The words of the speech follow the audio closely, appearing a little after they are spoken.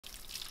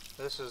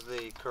This is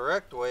the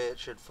correct way it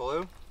should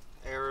flow.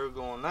 Arrow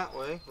going that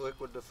way,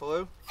 liquid to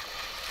flow.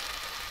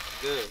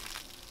 Good.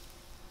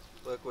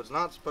 Liquid's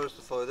not supposed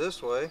to flow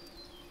this way.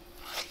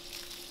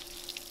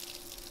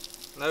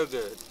 No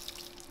good.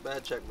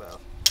 Bad check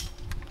valve.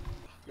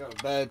 Got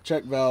a bad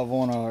check valve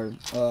on our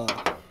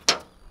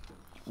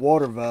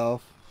water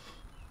valve.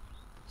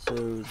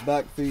 So it's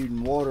back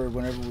feeding water.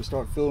 Whenever we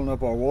start filling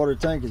up our water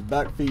tank, it's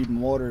back feeding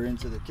water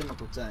into the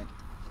chemical tank.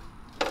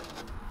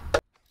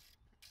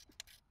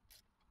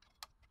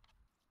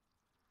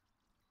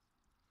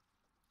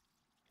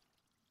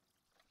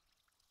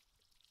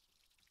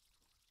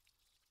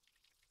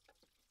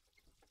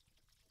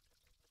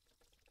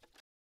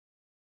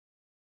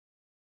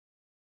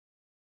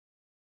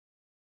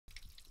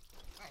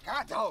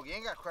 God dog, you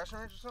ain't got a crushing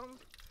wrench or something?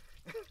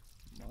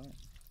 Right.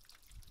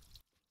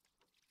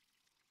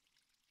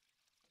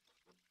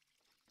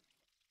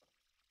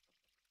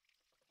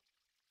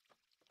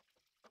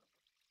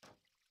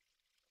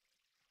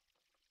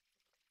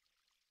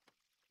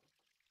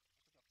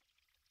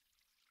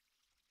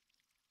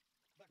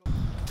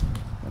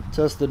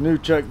 Test the new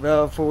check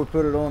valve before we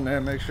put it on there.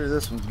 Make sure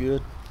this one's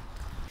good.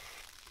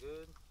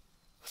 Good.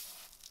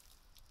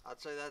 I'd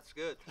say that's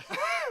good.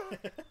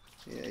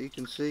 Yeah, you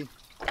can see.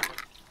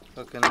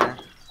 Look in there.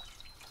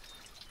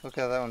 Look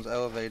how that one's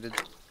elevated.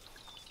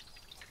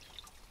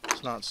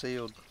 It's not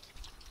sealed.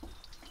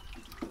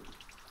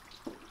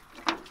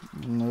 I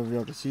don't know if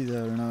y'all can see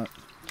that or not.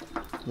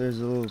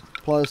 There's a little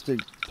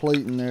plastic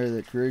plate in there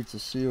that creates a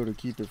seal to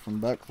keep it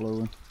from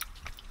backflowing.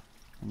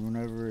 And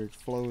whenever it's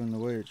flowing the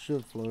way it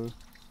should flow,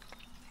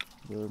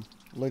 the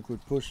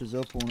liquid pushes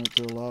up on it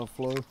to allow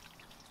flow.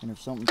 And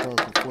if something tries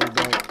to flow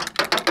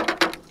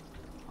back,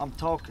 I'm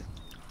talking.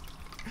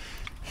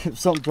 If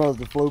something tries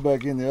to flow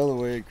back in the other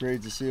way, it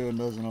creates a seal and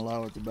doesn't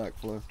allow it to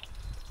backflow.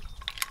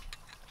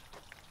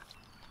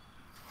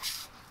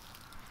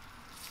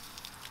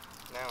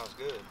 Now it's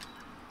good.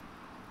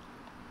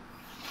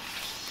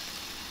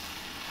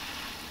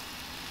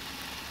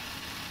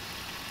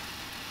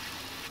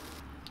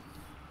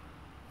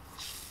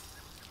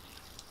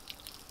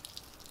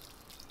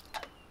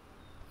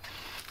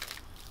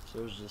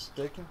 So it's just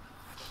sticking.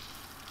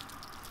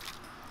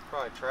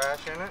 Probably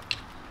trash in it.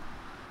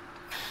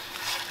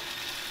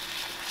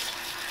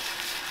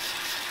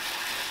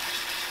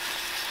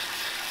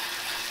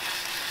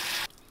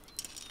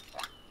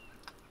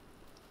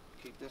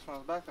 Keep this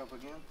one back up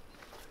again.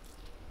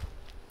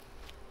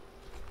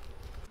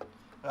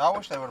 I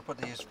wish they would have put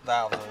these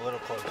valves a little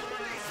closer.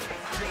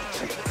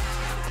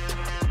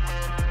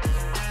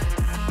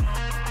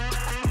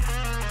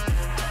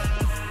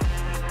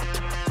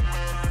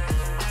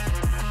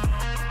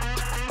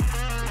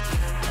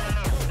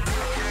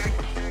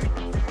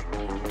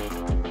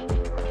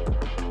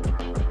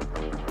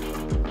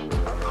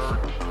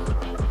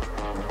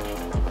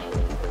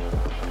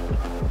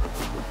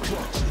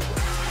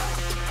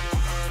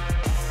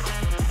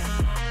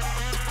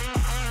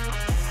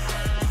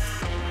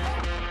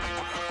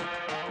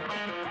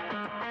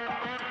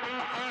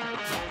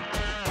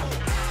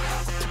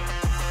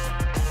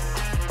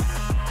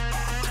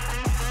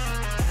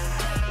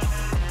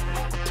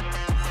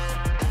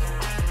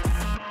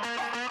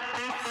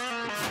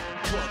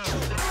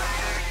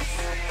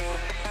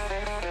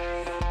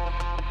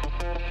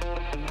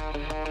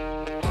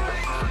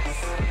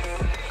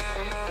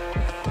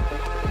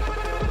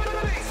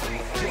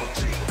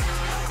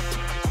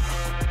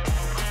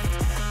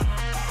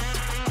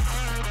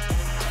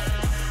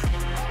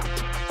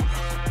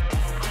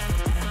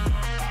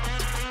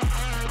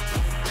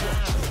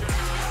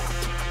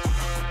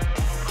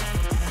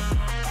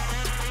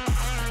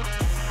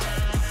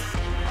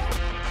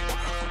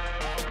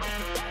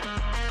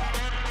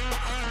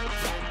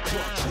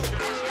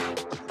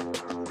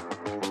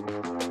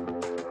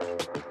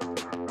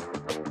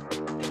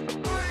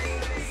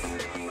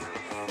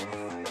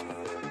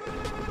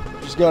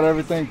 Just got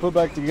everything put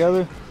back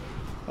together.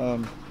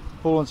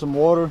 Pulling some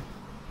water,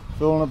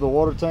 filling up the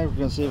water tank. We're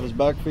gonna see if it's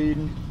back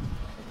feeding.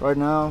 Right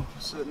now,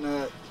 sitting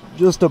at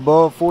just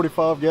above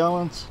 45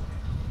 gallons.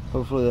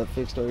 Hopefully that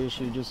fixed our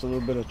issue. Just a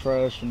little bit of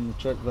trash in the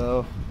check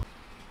valve.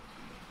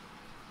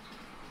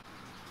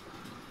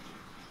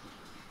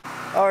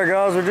 Alright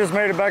guys, we just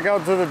made it back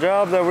out to the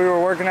job that we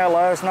were working at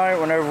last night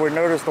whenever we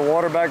noticed the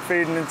water back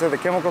feeding into the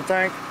chemical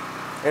tank.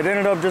 It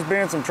ended up just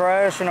being some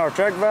trash in our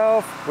check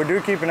valve. We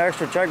do keep an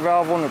extra check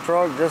valve on the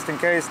truck just in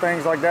case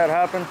things like that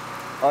happen.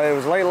 It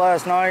was late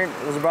last night.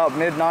 It was about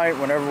midnight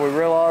whenever we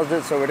realized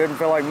it, so we didn't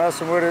feel like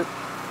messing with it.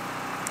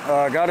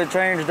 Got it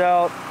changed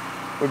out.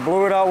 We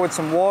blew it out with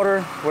some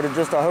water with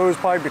just a hose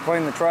pipe to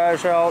clean the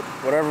trash out,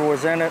 whatever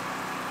was in it.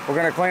 We're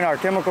gonna clean our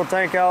chemical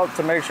tank out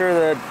to make sure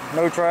that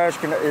no trash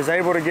is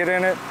able to get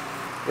in it.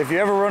 If you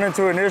ever run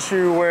into an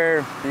issue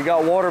where you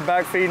got water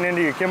back feeding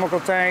into your chemical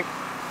tank,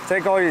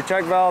 take all your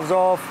check valves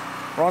off,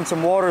 run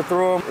some water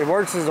through them. It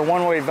works as a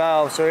one-way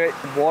valve, so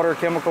water,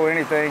 chemical,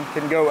 anything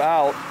can go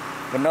out,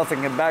 but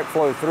nothing can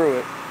backflow through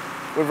it.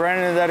 We've ran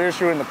into that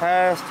issue in the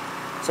past,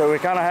 so we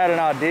kind of had an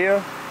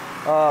idea.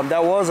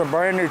 That was a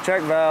brand new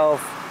check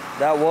valve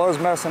that was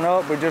messing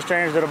up. We just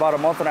changed it about a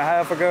month and a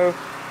half ago.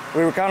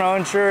 We were kind of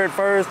unsure at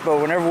first, but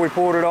whenever we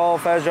pulled it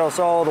off, as y'all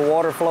saw, the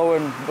water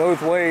flowing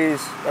both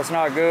ways. That's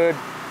not good.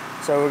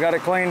 So we got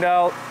it cleaned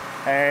out,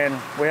 and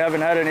we haven't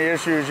had any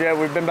issues yet.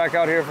 We've been back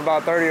out here for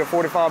about 30 or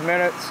 45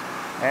 minutes,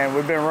 and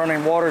we've been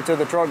running water to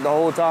the truck the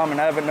whole time and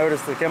haven't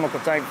noticed the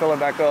chemical tank filling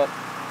back up.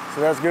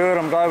 So that's good.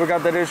 I'm glad we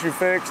got that issue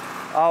fixed.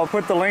 I'll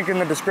put the link in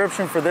the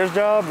description for this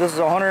job. This is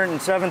a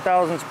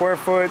 107,000 square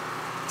foot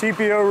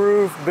TPO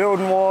roof, build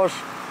and wash,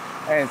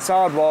 and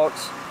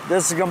sidewalks.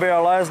 This is gonna be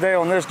our last day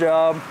on this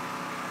job.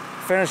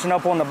 Finishing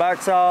up on the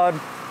backside.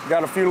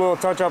 Got a few little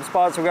touch-up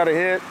spots we gotta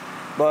hit,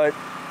 but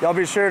y'all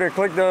be sure to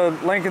click the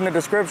link in the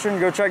description.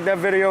 Go check that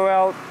video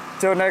out.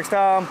 Till next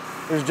time,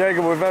 this is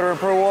Jacob with Veteran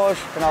Pro Wash,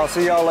 and I'll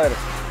see y'all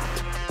later.